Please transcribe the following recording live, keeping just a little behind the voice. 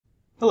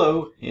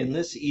Hello, in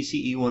this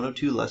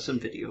ECE102 lesson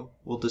video,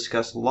 we'll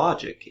discuss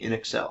logic in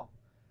Excel.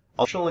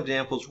 Functional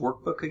examples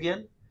workbook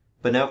again,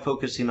 but now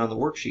focusing on the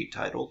worksheet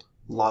titled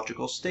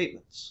Logical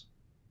Statements.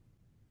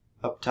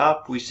 Up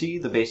top, we see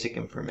the basic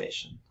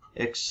information.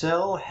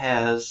 Excel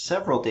has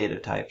several data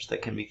types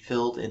that can be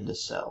filled into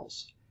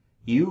cells.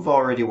 You've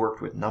already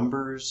worked with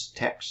numbers,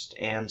 text,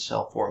 and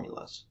cell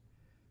formulas.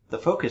 The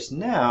focus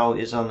now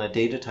is on a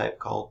data type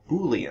called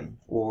Boolean,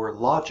 or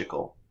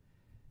logical.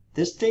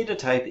 This data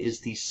type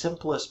is the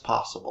simplest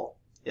possible.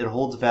 It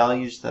holds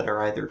values that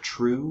are either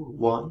true,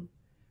 1,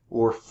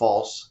 or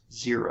false,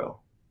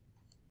 0.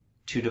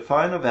 To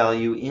define a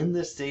value in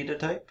this data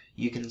type,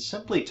 you can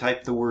simply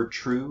type the word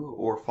true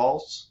or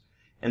false,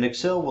 and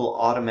Excel will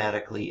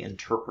automatically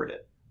interpret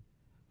it.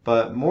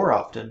 But more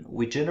often,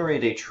 we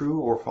generate a true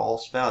or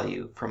false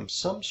value from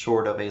some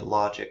sort of a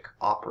logic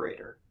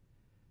operator.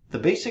 The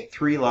basic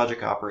three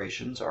logic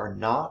operations are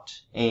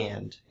not,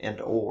 and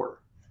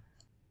or.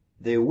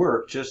 They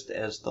work just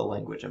as the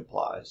language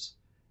implies.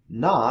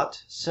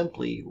 Not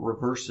simply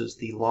reverses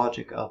the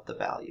logic of the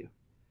value.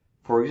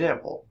 For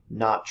example,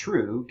 not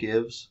true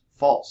gives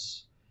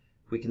false.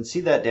 We can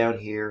see that down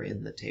here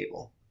in the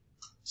table.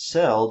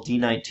 Cell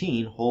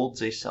D19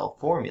 holds a cell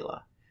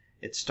formula.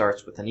 It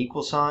starts with an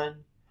equal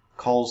sign,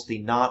 calls the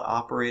not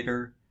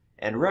operator,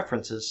 and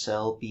references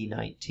cell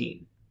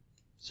B19.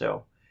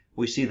 So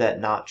we see that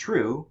not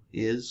true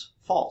is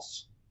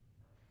false.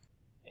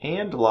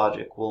 And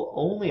logic will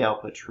only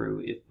output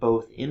true if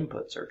both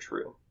inputs are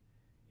true.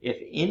 If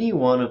any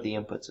one of the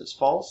inputs is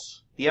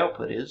false, the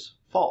output is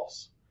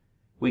false.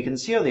 We can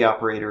see how the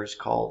operator is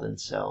called in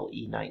cell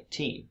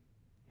E19.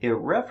 It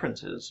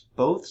references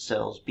both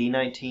cells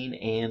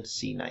B19 and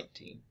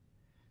C19.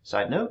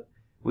 Side note,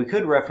 we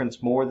could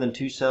reference more than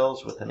two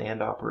cells with an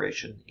AND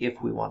operation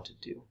if we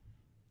wanted to.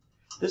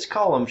 This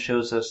column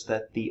shows us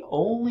that the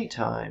only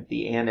time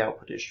the AND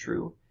output is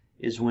true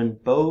is when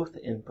both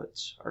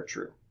inputs are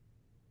true.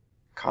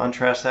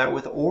 Contrast that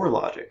with OR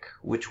logic,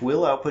 which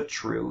will output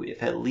true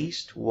if at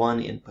least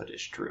one input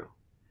is true.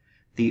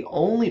 The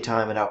only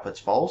time it outputs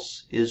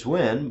false is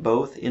when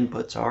both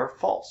inputs are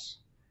false.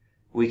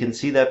 We can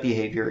see that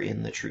behavior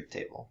in the truth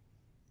table.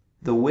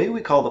 The way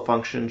we call the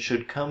function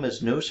should come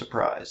as no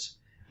surprise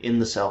in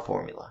the cell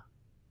formula.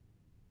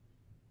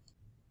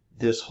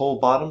 This whole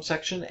bottom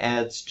section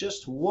adds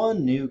just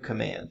one new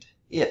command,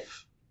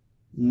 if.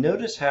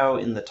 Notice how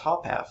in the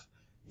top half,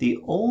 the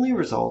only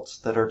results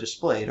that are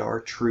displayed are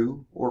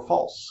true or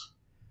false.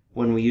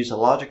 When we use a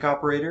logic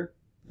operator,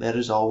 that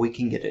is all we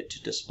can get it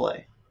to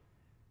display.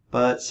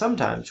 But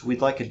sometimes we'd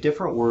like a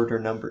different word or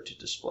number to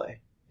display.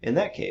 In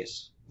that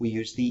case, we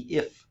use the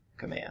if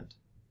command.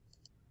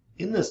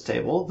 In this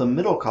table, the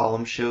middle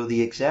columns show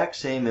the exact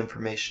same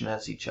information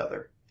as each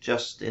other,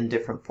 just in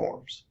different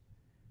forms.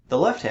 The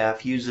left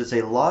half uses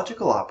a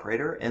logical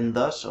operator and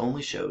thus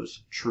only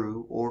shows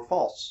true or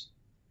false.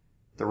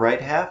 The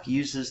right half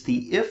uses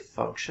the if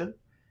function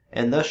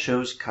and thus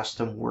shows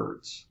custom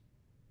words.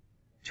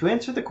 To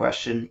answer the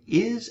question,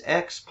 is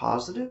x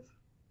positive?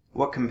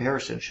 What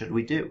comparison should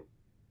we do?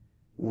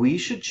 We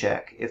should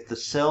check if the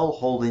cell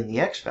holding the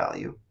x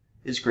value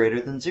is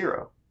greater than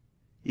 0.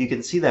 You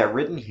can see that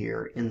written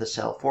here in the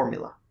cell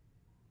formula.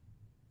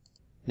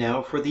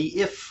 Now for the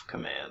if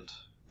command.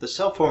 The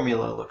cell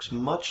formula looks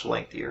much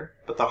lengthier,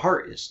 but the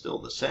heart is still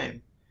the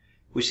same.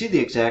 We see the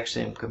exact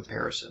same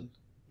comparison.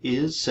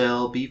 Is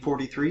cell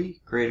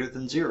B43 greater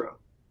than 0?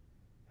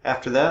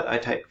 After that, I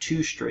type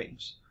two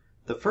strings.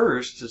 The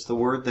first is the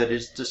word that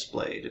is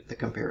displayed if the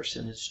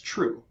comparison is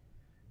true.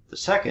 The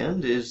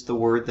second is the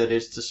word that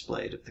is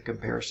displayed if the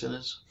comparison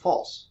is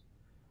false.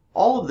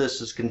 All of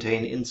this is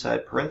contained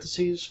inside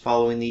parentheses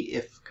following the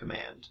if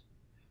command.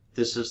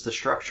 This is the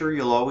structure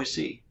you'll always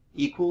see.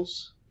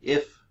 Equals,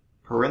 if,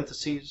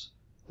 parentheses,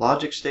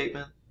 logic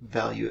statement,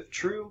 value if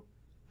true,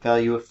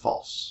 value if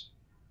false.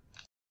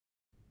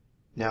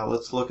 Now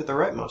let's look at the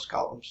rightmost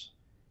columns.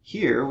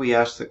 Here we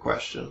ask the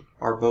question,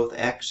 are both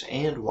x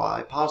and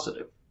y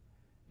positive?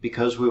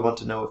 Because we want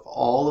to know if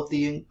all of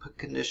the input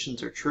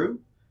conditions are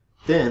true,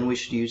 then we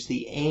should use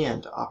the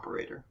AND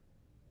operator.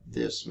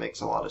 This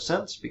makes a lot of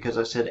sense because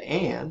I said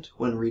AND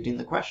when reading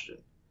the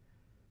question.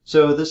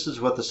 So this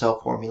is what the cell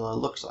formula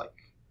looks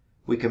like.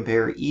 We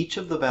compare each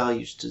of the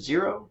values to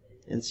 0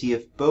 and see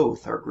if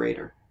both are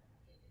greater.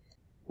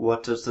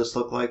 What does this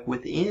look like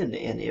within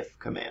an if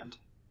command?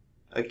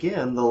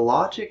 Again, the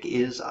logic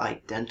is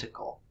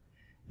identical.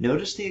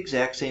 Notice the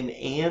exact same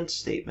AND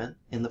statement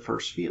in the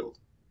first field.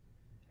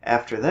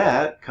 After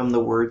that come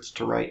the words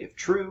to write if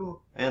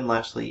true, and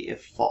lastly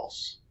if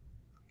false.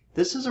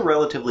 This is a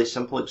relatively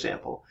simple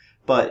example,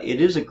 but it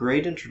is a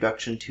great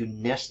introduction to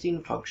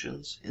nesting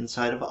functions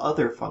inside of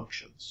other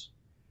functions.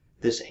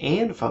 This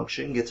AND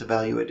function gets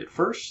evaluated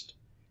first,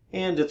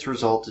 and its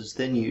result is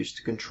then used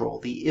to control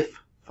the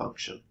if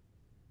function.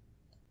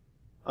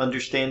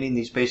 Understanding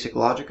these basic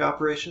logic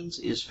operations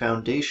is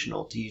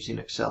foundational to using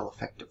Excel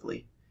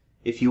effectively.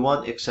 If you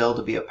want Excel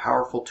to be a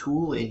powerful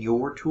tool in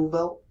your tool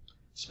belt,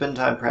 spend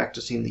time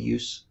practicing the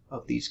use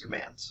of these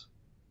commands.